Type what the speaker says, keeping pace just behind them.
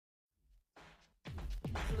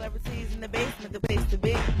Celebrities in the basement, the place to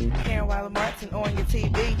be. Karen Martin on your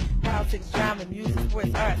TV. Politics, drama, music,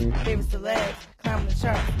 sports, arts. Favorite celebs, climbing the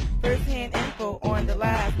charts. First-hand info on the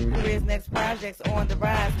live. Careers, next projects on the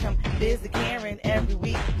rise. Come visit Karen every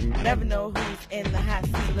week. Never know who's in the hot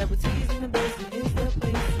seat. Celebrities in the basement is the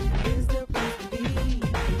place to be.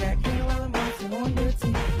 You got Karen Martin on your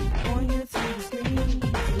TV screen.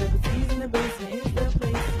 Celebrities in the basement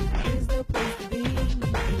is the place to be.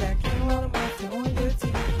 You got Karen Martin on your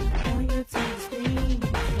TV screen.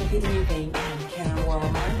 Good evening, I'm Karen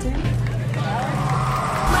Martin.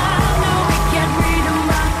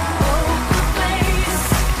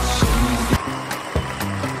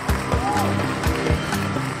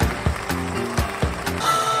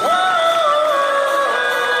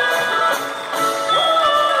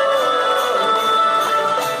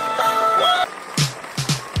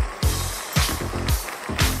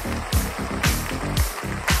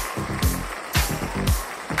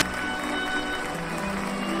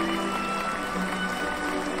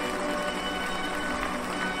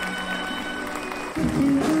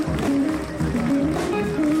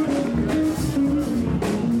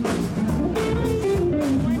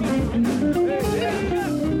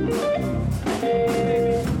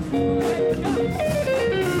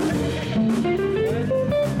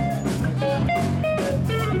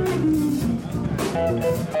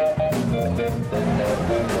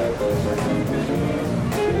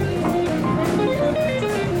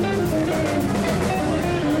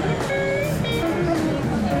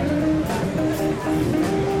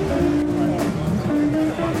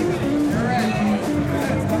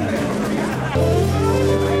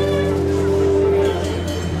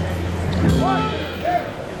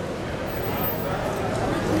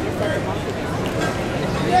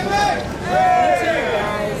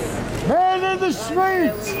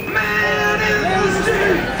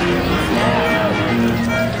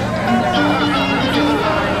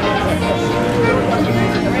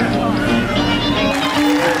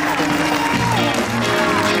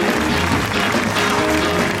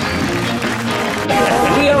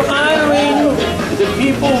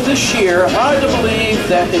 This year, hard to believe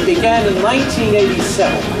that it began in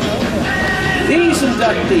 1987. These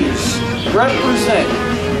inductees represent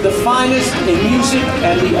the finest in music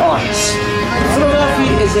and the arts.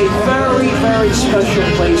 Philadelphia is a very, very special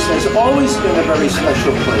place, has always been a very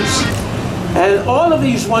special place. And all of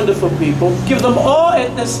these wonderful people, give them all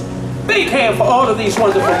this big hand for all of these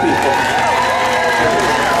wonderful people.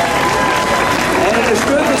 And it is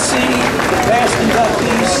good to see the past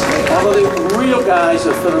inductees, all of the real guys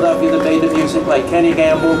of Philadelphia that made the music, like Kenny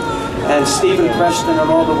Gamble and Stephen Preston and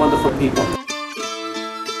all the wonderful people.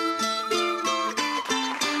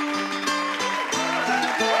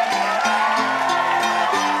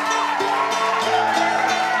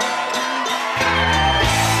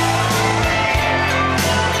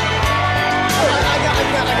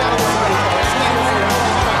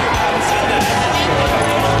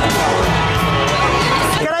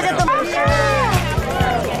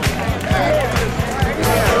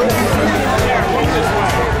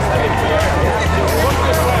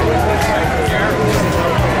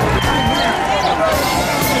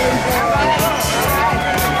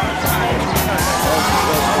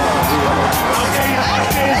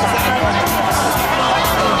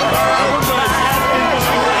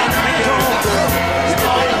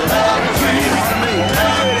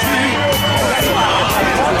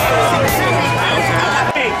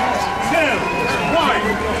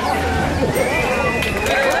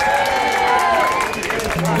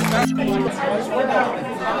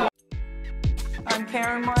 I'm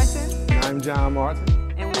Karen Martin. I'm John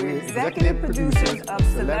Martin. And we're executive producers of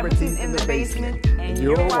Celebrities in the Basement. And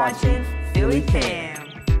you're watching Philly Cam.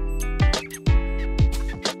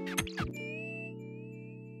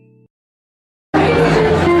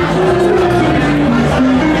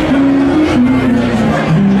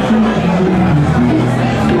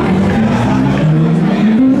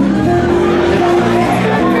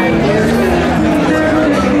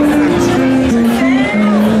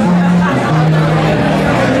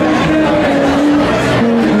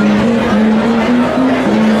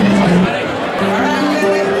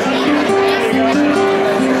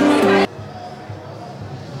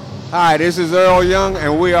 Hi, this is Earl Young,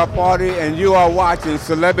 and we are Party, and you are watching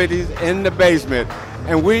Celebrities in the Basement.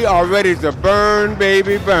 And we are ready to burn,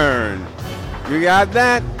 baby, burn. You got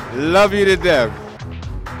that? Love you to death.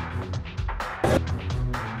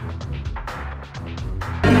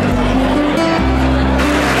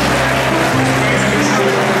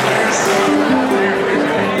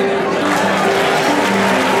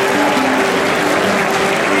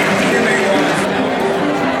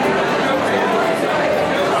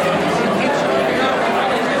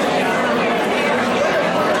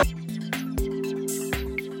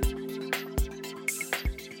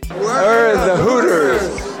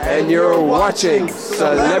 watching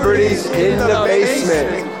Celebrities in the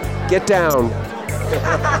Basement. Get down.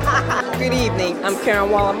 Good evening. I'm Karen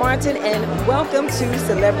Waller Martin, and welcome to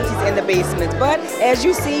Celebrities in the Basement. But as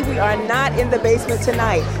you see, we are not in the basement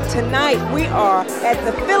tonight. Tonight, we are at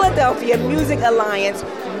the Philadelphia Music Alliance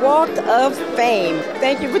Walk of Fame.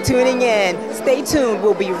 Thank you for tuning in. Stay tuned.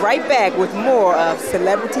 We'll be right back with more of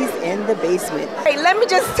Celebrities in the Basement. Hey, let me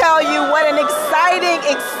just tell you what an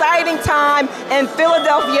exciting time in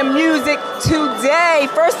Philadelphia music today.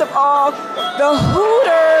 First of all, the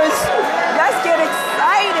Hooters. Let's get excited.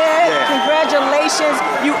 Yeah. Congratulations.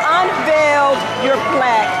 You unveiled your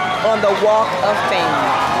plaque on the Walk of Fame.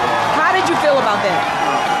 How did you feel about that?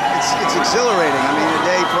 It's exhilarating. I mean, the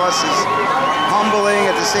day for us is humbling.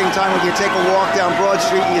 At the same time, when you take a walk down Broad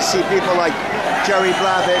Street and you see people like Jerry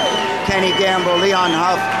Blavat, Kenny Gamble, Leon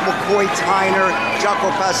Huff, McCoy Tyner,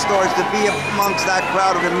 Jaco Pastores, to be amongst that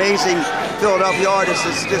crowd of amazing Philadelphia artists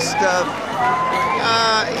is just,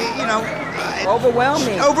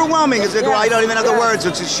 Overwhelming. Overwhelming. Is it? Yes, I don't even have the yes. words,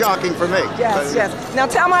 which is shocking for me. Yes, yes. Now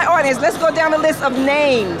tell my audience, let's go down the list of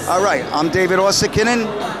names. All right, I'm David Osikinen.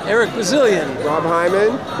 Eric Bazillion. Rob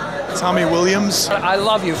Hyman. Tommy Williams. I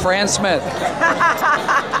love you, Fran Smith.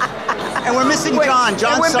 And we're missing John.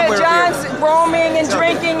 John's somewhere John's here. roaming and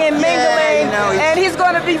drinking and mingling, and he's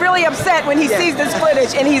going to be really upset when he sees this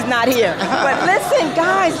footage and he's not here. But listen,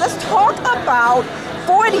 guys, let's talk about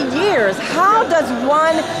 40 years. How does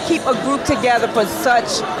one keep a group together for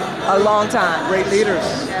such a long time? Great leaders.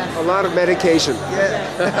 A lot of medication. Yeah.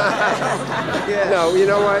 No, you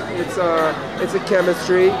know what? It's a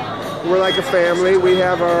chemistry. We're like a family. We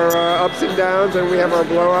have our ups and downs and we have our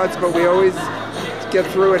blowouts, but we always get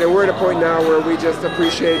through it. And we're at a point now where we just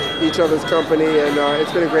appreciate each other's company, and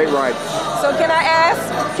it's been a great ride. So can I ask,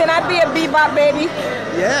 can I be a bebop baby?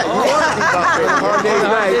 Yeah, you are a bebop baby. Hard day's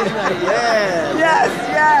night. Yeah.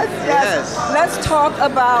 Yes. Let's talk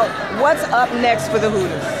about what's up next for the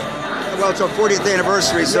Hooters. Well, it's our 40th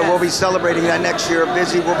anniversary, so Yes. we'll be celebrating that next year.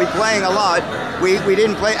 Busy. We'll be playing a lot. We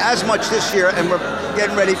didn't play as much this year, and we're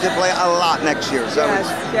getting ready to play a lot next year. So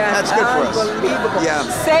that's good for us. Unbelievable. Yeah.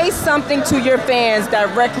 Say something to your fans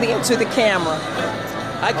directly into the camera.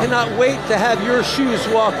 I cannot wait to have your shoes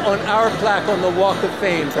walk on our plaque on the Walk of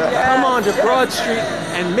Fame. Come on to Broad Street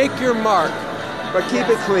and make your mark. But keep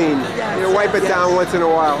it clean. Wipe it down once in a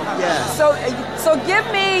while. Yeah. So give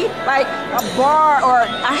me like a bar or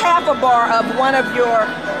a half a bar of one of your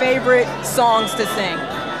favorite songs to sing.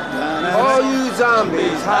 All you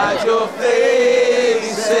zombies, hide your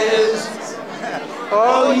faces.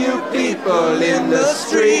 All you people in the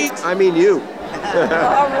street. I mean you.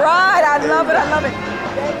 All right, I love it.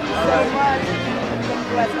 Thank you so much.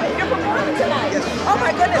 You're performing tonight. Yes. Oh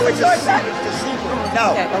my goodness, I'm so excited.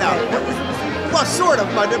 No. Okay. Well, sort of,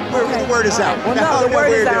 but the word is out. Well, no, the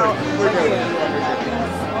word is out. We're doing it.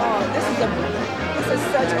 Oh, this is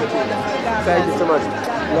such a wonderful God. Thank you so much.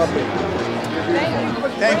 Lovely.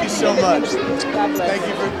 Thank you so much. God bless. Thank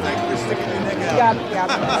you for sticking your neck out. God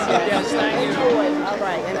bless. Yes, thank you. Enjoy. All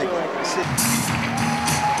right, enjoy.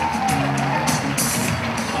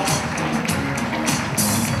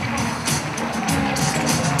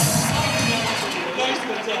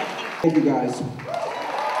 Thank you, guys.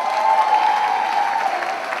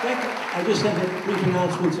 I just have a brief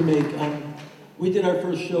announcement to make. We did our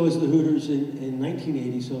first show as the Hooters in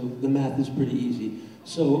 1980, so the math is pretty easy.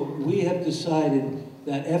 So we have decided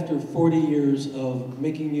that after 40 years of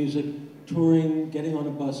making music, touring, getting on a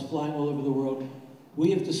bus, flying all over the world, we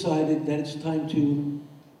have decided that it's time to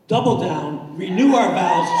double down, renew our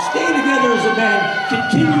vows, stay together as a band,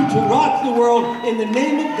 continue to rock the world in the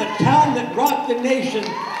name of the town that rocked the nation,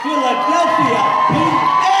 Philadelphia, PA!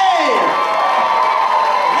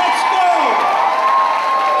 Let's go!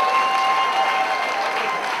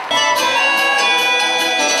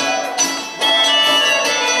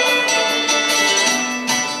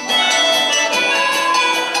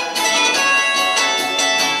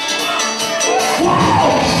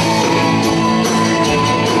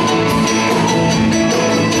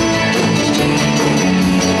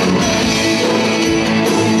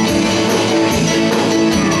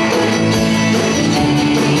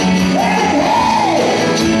 Hey!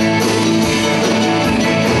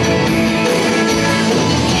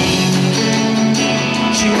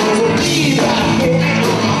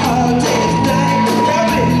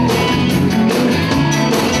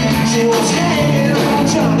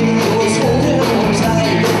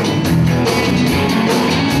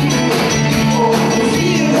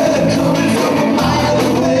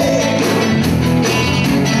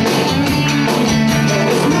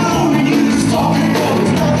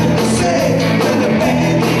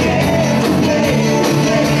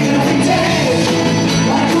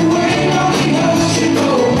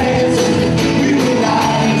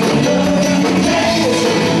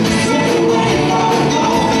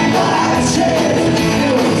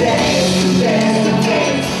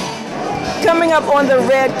 the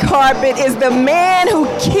red carpet is the man who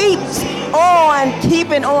keeps on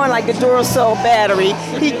keeping on like a Duracell battery.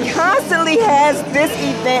 He constantly has this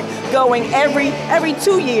event going every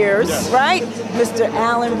 2 years, right? Mr.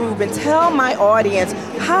 Alan Rubin, tell my audience,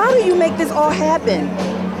 how do you make this all happen?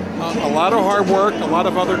 A lot of hard work, a lot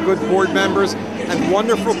of other good board members, and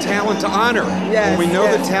wonderful talent to honor. Yes, we know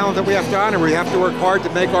yes. the talent that we have to honor. We have to work hard to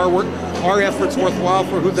make our efforts worthwhile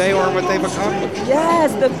for who they are and what they've accomplished.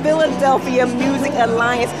 Yes, the Philadelphia Music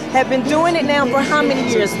Alliance have been doing it now for how many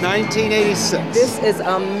years? Since 1986. This is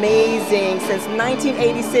amazing, since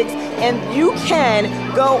 1986. And you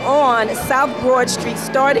can go on South Broad Street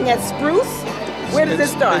starting at Spruce. Where does it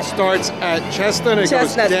start? It starts at Chestnut and it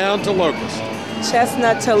goes down to Locust.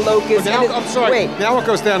 Chestnut to Locust. Now, I'm sorry, Wait. now it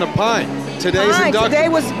goes down to Pine. Today's Pine. induction Today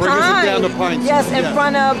was brings Pine. it down to Pine. Yes, in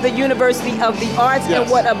front of the University of the Arts. Yes. And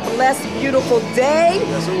what a blessed, beautiful day.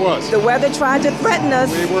 Yes, it was. The weather tried to threaten us.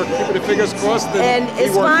 We were keeping the fingers crossed. And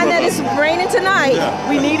it's fine that it's raining tonight. Yeah.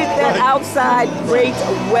 We needed that outside great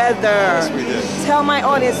weather. Yes, we did. Tell my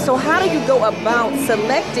audience, so how do you go about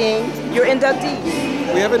selecting your inductees?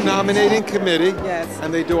 We have a nominating committee. Yes.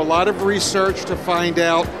 And they do a lot of research to find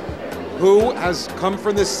out who has come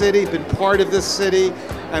from this city, been part of this city,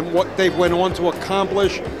 and what they went on to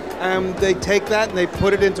accomplish. And they take that and they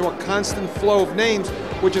put it into a constant flow of names,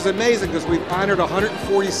 which is amazing because we've honored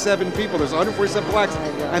 147 people. There's 147 plaques,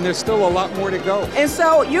 and there's still a lot more to go. And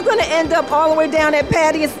so you're going to end up all the way down at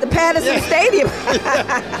Patterson Stadium.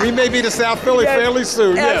 We may be to South Philly fairly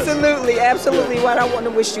soon. Absolutely, absolutely. Well, I want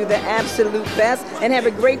to wish you the absolute best and have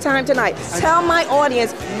a great time tonight. Tell my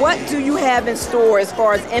audience, what do you have in store as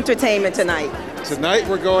far as entertainment tonight? Tonight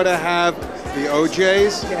we're going to have the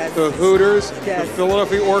OJs, the Hooters, the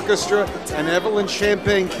Philadelphia Orchestra, and Evelyn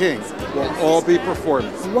Champagne King will all be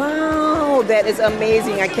performing. Wow, that is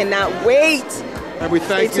amazing. I cannot wait. And we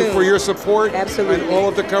thank you for your support and all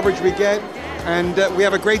of the coverage we get. And we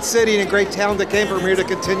have a great city and a great talent that came from here to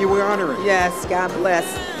continue honoring. Yes, God bless.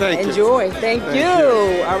 Thank you. Enjoy. Thank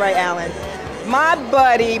you. All right, Alan. My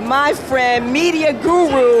buddy, my friend, media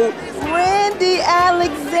guru, Randy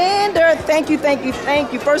Alexander. Thank you, thank you,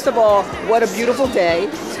 thank you. First of all, what a beautiful day.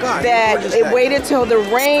 That it waited till the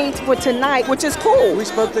rain for tonight, which is cool. We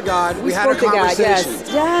spoke to God. We had a spoke to God, conversation.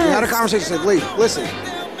 yes. Yes. We had a conversation. Said, Lee, listen,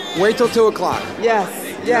 wait till 2 o'clock. Yes,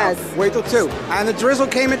 yes. You know, wait till 2. And the drizzle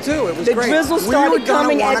came at 2. It was the great. The drizzle started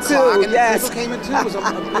coming at 2. And the drizzle came at 2. It was a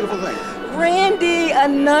beautiful thing. Randy,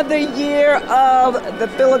 another year of the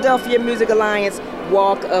Philadelphia Music Alliance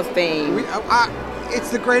Walk of Fame. It's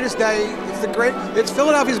the greatest day. It's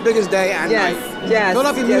Philadelphia's biggest day and night. Yes.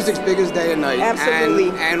 Philadelphia music's biggest day and night.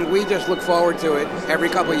 Absolutely. And we just look forward to it every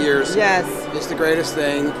couple of years. Yes. It's the greatest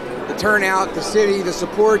thing. The turnout, the city, the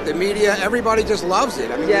support, the media, everybody just loves it.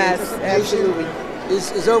 I mean, yes, the anticipation absolutely.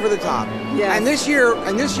 is over the top. Yes. And this year,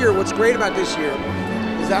 what's great about this year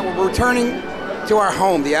is that we're returning to our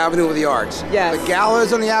home, the Avenue of the Arts. Yes. The gala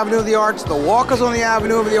is on the Avenue of the Arts. The walk is on the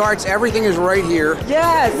Avenue of the Arts. Everything is right here.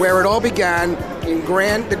 Yes. Where it all began in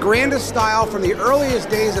the grandest style from the earliest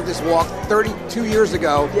days of this walk 32 years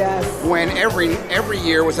ago. Yes. When every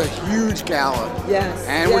year was a huge gala. Yes.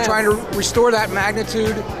 And we're trying to restore that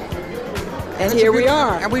magnitude. And here we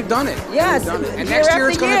are. And we've done it. Yes. We've done it. And next year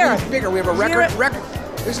it's going to be bigger. We have a record.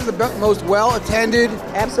 This is the most well-attended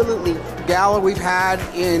gala we've had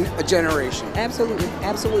in a generation. Absolutely,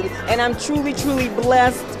 absolutely. And I'm truly, truly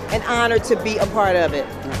blessed and honored to be a part of it.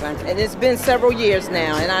 Thank you. And it's been several years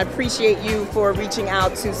now, and I appreciate you for reaching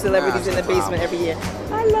out to Celebrities in the Basement every year.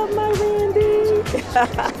 I love my Randy.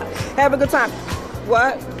 Have a good time.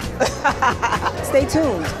 What? Stay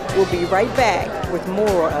tuned. We'll be right back with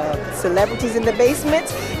more of Celebrities in the Basement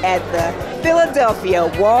at the Philadelphia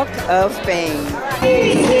Walk of Fame.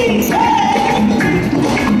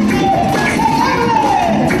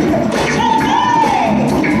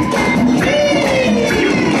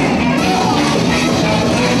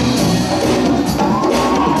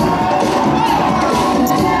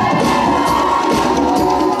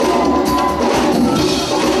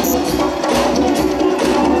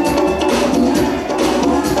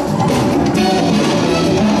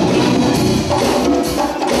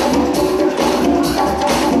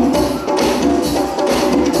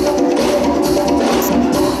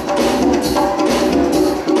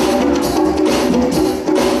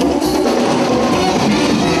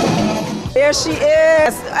 There she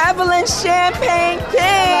is, Evelyn Champagne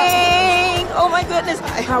King. Oh my goodness.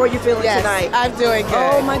 How are you feeling tonight? I'm doing good.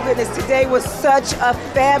 Oh my goodness. Today was such a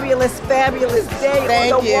fabulous, fabulous day.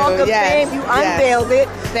 Thank on the you. Walk of Fame. You unveiled it.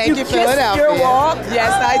 Thank you, kissed Philadelphia. your walk.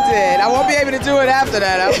 Yes, I did. I won't be able to do it after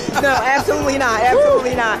that. No, absolutely not.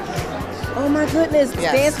 Absolutely not. Oh my goodness.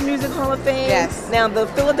 Yes. Dance Music Hall of Fame. Yes. Now the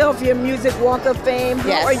Philadelphia Music Walk of Fame. How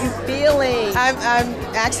Yes. are you feeling? I'm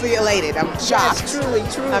actually elated. I'm shocked. Yes, truly.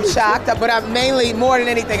 I'm shocked, but I'm mainly, more than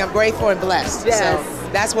anything, I'm grateful and blessed. Yes. So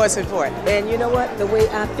that's what's important. And you know what? The way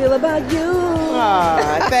I feel about you.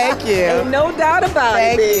 Aw, thank you. Ain't no doubt about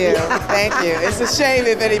Thank it. you. Thank you. It's a shame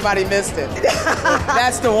if anybody missed it.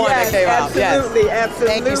 That's the one Yes, that came out. absolutely, Yes. absolutely.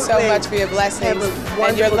 Thank you so much for your blessings Have a and your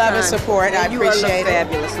wonderful love and time. support. I And appreciate you are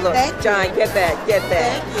fabulous. Look, Thank you. John, get that.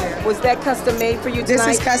 Thank you. Was that custom made for you tonight?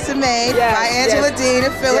 This is custom made Yes, by Angela yes. Dean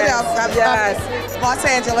of Philadelphia. Yes. Los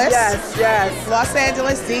Angeles. Yes. Los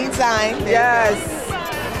Angeles, Dean Zine. There you Yes. go.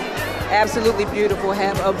 Absolutely beautiful.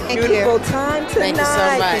 Have a Thank beautiful you. time tonight. Thank you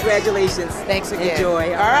so much. Congratulations. Thanks again.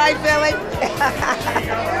 Enjoy. All right, Philly.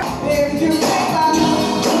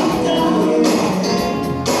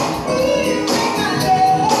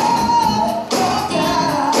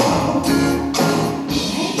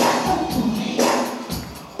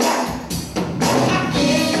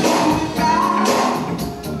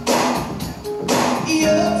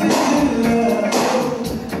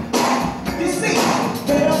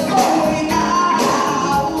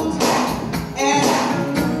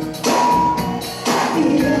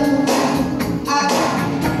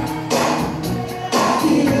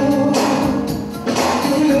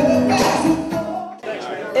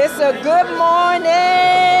 It's a good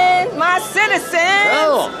morning, my citizens.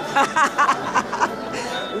 Oh.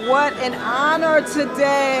 What an honor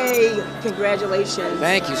today. Congratulations.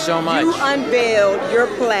 Thank you so much. You unveiled your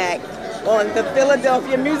plaque on the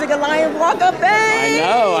Philadelphia Music Alliance Walk of Fame.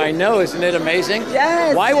 I know. Isn't it amazing?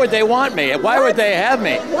 Yes. Why would they want me? Why would they have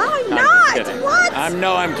me? Why I'm not? kidding. What?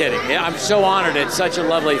 I'm kidding. Yeah, I'm so honored. It's such a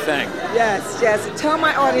lovely thing. Yes. Tell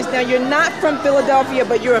my audience now, you're not from Philadelphia,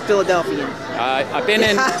 but you're a Philadelphian. I've been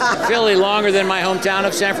in Philly longer than my hometown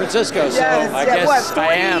of San Francisco, so I guess what, 40?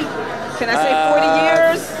 I am. Can I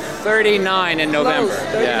say 40 years? 39 in November. Close,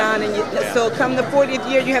 39 Yeah. So come the 40th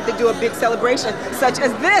year, you have to do a big celebration, such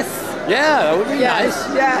as this. Yeah, that would be Yes,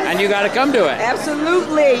 nice. yes. And you got to come to it.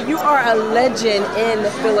 Absolutely. You are a legend in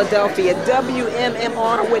Philadelphia.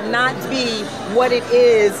 WMMR would not be what it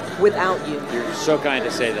is without you. You're so kind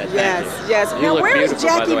to say that. Yes, Thank you. yes. You Now, look where is beautiful,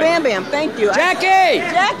 by Jackie the way. Bam Bam? Thank you. Jackie!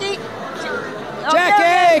 Jackie!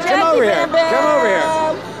 Jackie, come over here. Bam Bam. Come over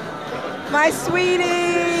here. My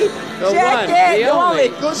sweetie. The Jackie. one, the Come on, only.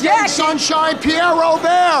 Good Jackie. Sunshine, Pierre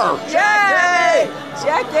Robert. Jackie.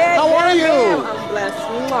 Jackie. How are Bam you? Bam. I'm blessed.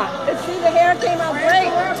 Mwah. Let's see, the hair came out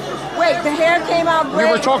great. Wait, the hair came out great.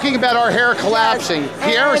 We were talking about our hair collapsing. Yes.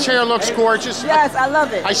 Pierre's And- hair looks gorgeous. Yes, I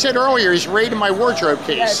love it. I said earlier, he's right in my wardrobe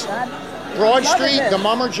case. Yes, I Broad love Street, it. the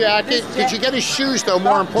mummer jacket. Did you get his shoes, though,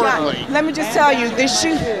 more importantly? John, let me just tell you, the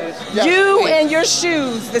shoe, Yeah. you and your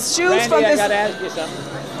shoes, the shoes Randy, from I this. got to ask you something.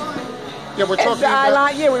 Yeah, we're and talking the about...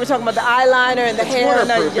 eyeliner. Yeah, we were talking about the eyeliner and the It's hair.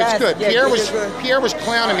 waterproof. Yes, It's good. yes, Pierre was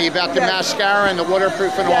clowning me about the Yes. mascara and the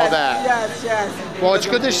waterproof and all that. Yes. Well, it's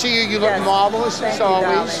good to see you. You look Yes. marvelous Thank as you, always.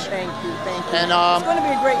 darling. Thank you. And it's going to be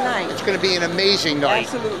a great night. it's going to be an amazing night.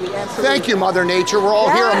 Absolutely. Thank you, Mother Nature. We're all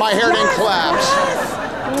here, and my hair didn't collapse.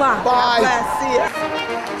 Yes. Mwah. Bye. God bless. See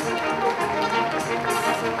ya.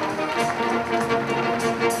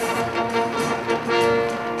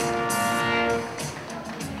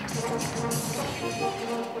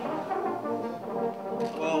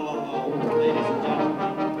 Well, ladies and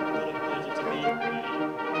gentlemen, what a pleasure to be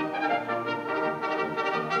here.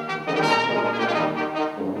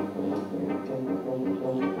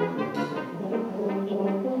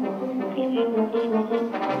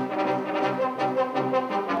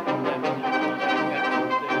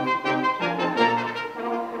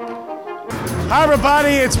 Hi,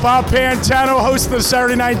 everybody. It's Bob Pantano, host of the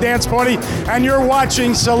Saturday Night Dance Party, and you're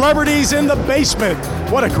watching Celebrities in the Basement.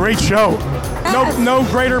 What a great show. No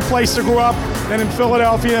greater place to grow up than in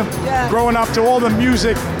Philadelphia. Yes. Growing up to all the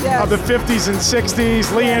music Yes. of the 50s and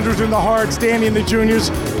 60s, Lee Andrews and the Hearts, Danny and the Juniors,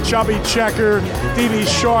 Chubby Checker, Dee Dee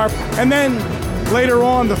Sharp, and then later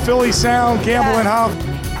on the Philly Sound, Gamble and Huff.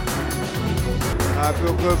 I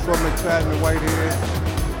feel good for McFadden and Whitehead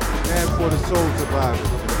and for the Soul Survivors.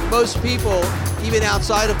 Most people, even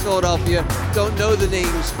outside of Philadelphia, don't know the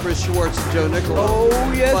names Chris Schwartz and Joe Nicola.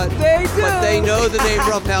 Oh, yes, they do. But they know the name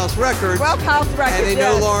Rough House Records. Rough House Records, And they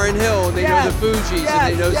know yes. Lauryn Hill, and they Yes, know the Fugees, yes,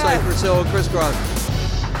 and they know yes. Cypress Hill and Crisscross.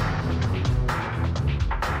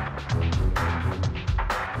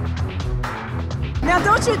 Now,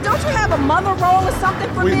 don't you have a mother role or something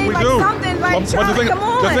for me? We like do. something like But Charlie, come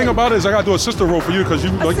on. the thing about it is I got to do a sister role for you because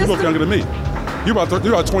you look younger than me. You're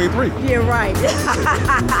about 23. You're right.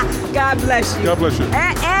 God bless you. God bless you.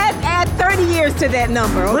 Add 30 years to that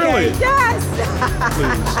number, okay? Really? Yes.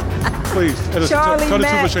 Please. Please. And Charlie tell the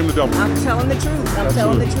truth Mack. or shame the devil. I'm telling the truth. I'm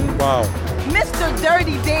telling the truth. Wow. Mr.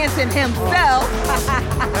 Dirty Dancing himself.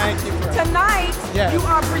 Thank you. Tonight, Yes. you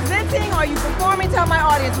are presenting or are you performing? Tell my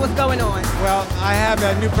audience what's going on. Well, I have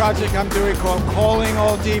a new project I'm doing called Calling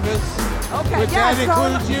All Divas. Okay, Which yes, that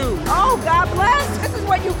includes you. Oh, God bless. This is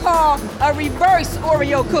what you call a reverse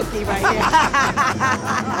Oreo cookie right here.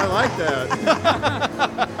 I like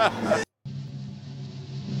that.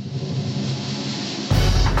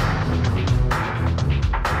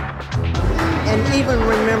 And even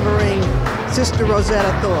remembering Sister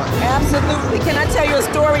Rosetta Thorpe. Absolutely. Can I tell you a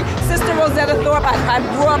story? Sister Rosetta Thorpe, I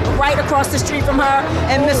grew up right across the street from her,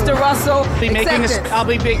 and Mr. Russell. I'll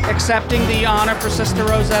be accepting the honor for Sister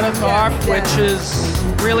Rosetta Thorpe, which is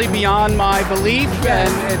really beyond my belief, and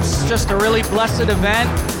it's just a really blessed event,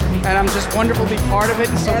 and I'm just wonderful to be part of it,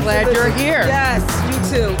 and so glad you're here. Yes,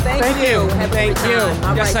 you too. Thank you. Have a Thank great you. time.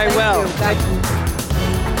 All Yes, right, I will. Thank you.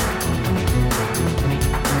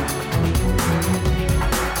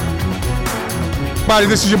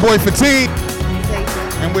 This is your boy Fatigue,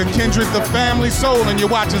 and we're Kindred the Family Soul, and you're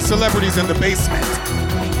watching Celebrities in the Basement.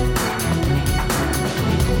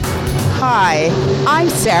 Hi, I'm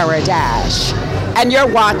Sarah Dash, and you're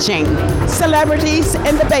watching Celebrities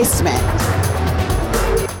in the Basement.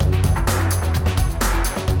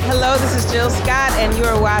 Hello, this is Jill Scott, and you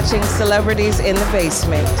are watching Celebrities in the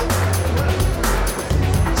Basement.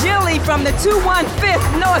 Jilly from the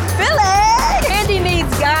 215th North Philly. Andy needs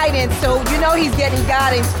guidance, so you know he's getting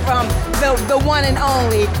guidance from the one and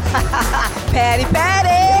only Patty.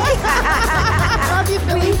 Love you,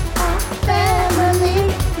 Philly.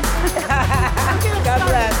 Family. God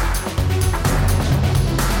bless.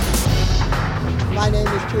 My name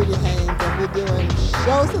is Trudy Haynes, and we're doing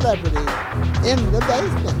Show Celebrity in the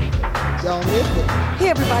Basement. Don't miss it. Hey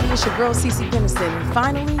everybody, it's your girl Cece Peniston, and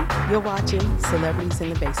finally, you're watching Celebrities in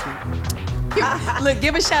the Basement. Look,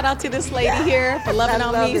 give a shout out to this lady here for loving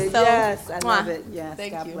on me. It. So, yes, I love mwah. it. Yes,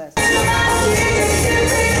 Thank God you. bless.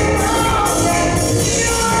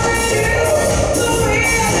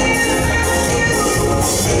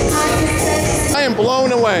 I am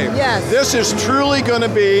blown away. Yes. This is truly going to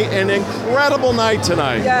be an incredible night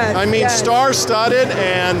tonight. Yes, I mean, yes. star-studded,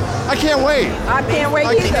 and I can't wait. I can't wait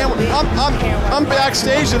either. I'm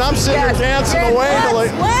backstage and I'm sitting here dancing away.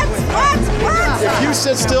 What? If you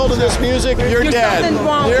sit still to this music, you're dead. something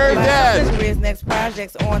wrong with You're you. dead. Career's next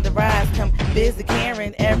projects on the rise. Come visit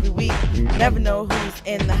Karen every week. Never know who's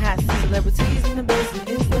in the hot seat. Celebrities in the basement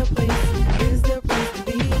is the place. Is the place to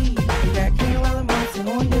be. You got Karen while I'm watching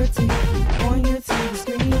on your TV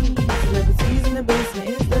screen. Celebrities in the basement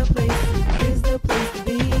is the place. Is the place to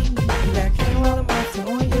be. You got Karen while I'm watching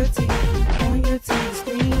on your TV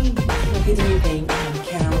screen. Good evening, I'm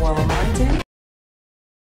Karen Martin,